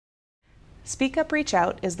Speak Up, Reach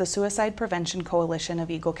Out is the Suicide Prevention Coalition of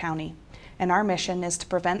Eagle County, and our mission is to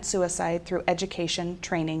prevent suicide through education,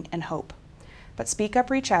 training, and hope. But Speak Up,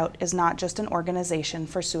 Reach Out is not just an organization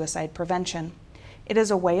for suicide prevention. It is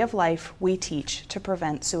a way of life we teach to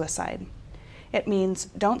prevent suicide. It means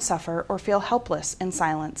don't suffer or feel helpless in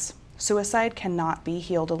silence. Suicide cannot be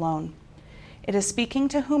healed alone. It is speaking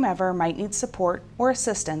to whomever might need support or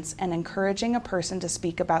assistance and encouraging a person to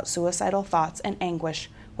speak about suicidal thoughts and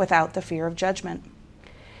anguish without the fear of judgment.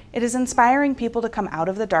 It is inspiring people to come out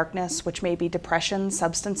of the darkness, which may be depression,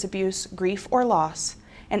 substance abuse, grief, or loss,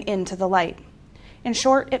 and into the light. In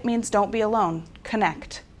short, it means don't be alone.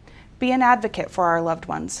 Connect. Be an advocate for our loved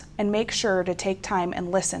ones, and make sure to take time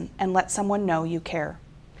and listen and let someone know you care.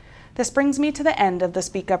 This brings me to the end of the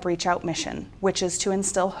Speak Up, Reach Out mission, which is to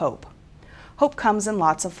instill hope. Hope comes in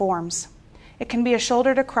lots of forms. It can be a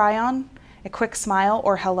shoulder to cry on, a quick smile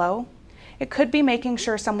or hello. It could be making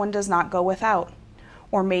sure someone does not go without.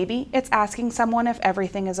 Or maybe it's asking someone if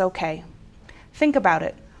everything is okay. Think about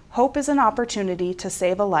it. Hope is an opportunity to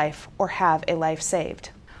save a life or have a life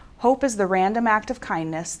saved. Hope is the random act of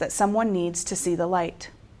kindness that someone needs to see the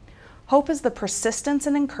light. Hope is the persistence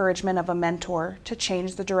and encouragement of a mentor to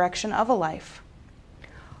change the direction of a life.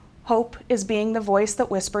 Hope is being the voice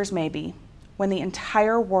that whispers maybe when the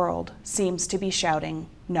entire world seems to be shouting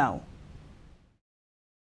no.